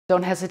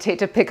Don't hesitate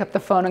to pick up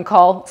the phone and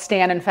call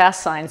Stan and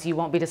FASTSIGNs. You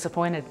won't be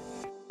disappointed.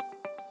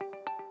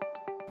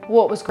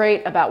 What was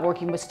great about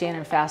working with Stan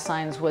and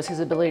FASTSIGNs was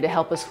his ability to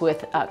help us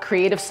with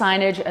creative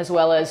signage as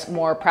well as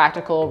more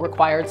practical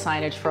required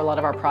signage for a lot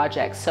of our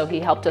projects. So he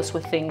helped us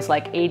with things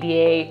like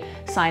ADA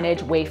signage,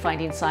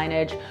 wayfinding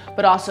signage,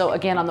 but also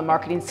again on the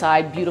marketing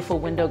side, beautiful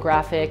window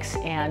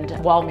graphics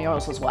and wall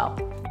murals as well.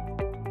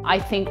 I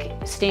think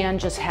Stan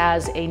just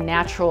has a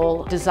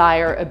natural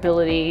desire,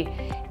 ability,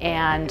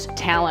 and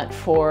talent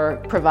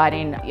for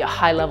providing a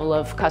high level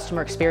of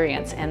customer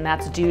experience, and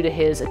that's due to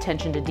his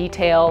attention to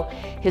detail,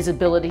 his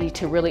ability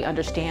to really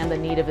understand the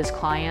need of his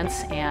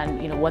clients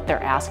and what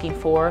they're asking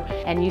for.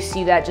 And you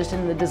see that just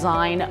in the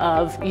design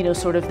of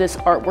sort of this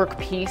artwork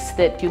piece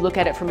that if you look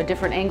at it from a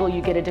different angle,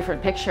 you get a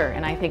different picture.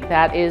 And I think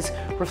that is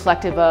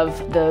reflective of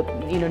the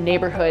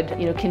neighborhood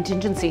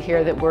contingency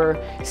here that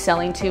we're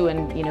selling to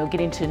and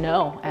getting to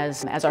know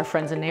as our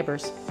friends and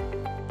neighbors.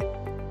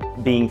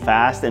 Being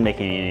fast and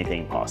making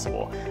anything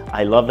possible.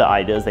 I love the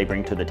ideas they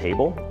bring to the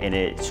table, and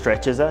it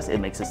stretches us, it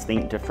makes us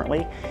think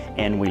differently,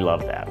 and we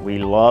love that. We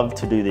love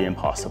to do the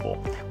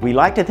impossible. We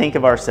like to think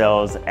of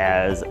ourselves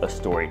as a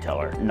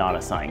storyteller, not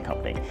a sign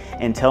company.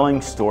 And telling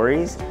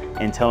stories,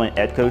 and telling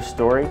ETCO's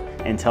story,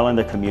 and telling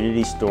the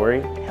community story,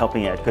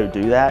 helping ETCO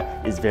do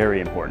that is very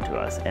important to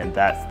us, and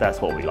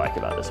that's what we like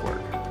about this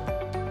work.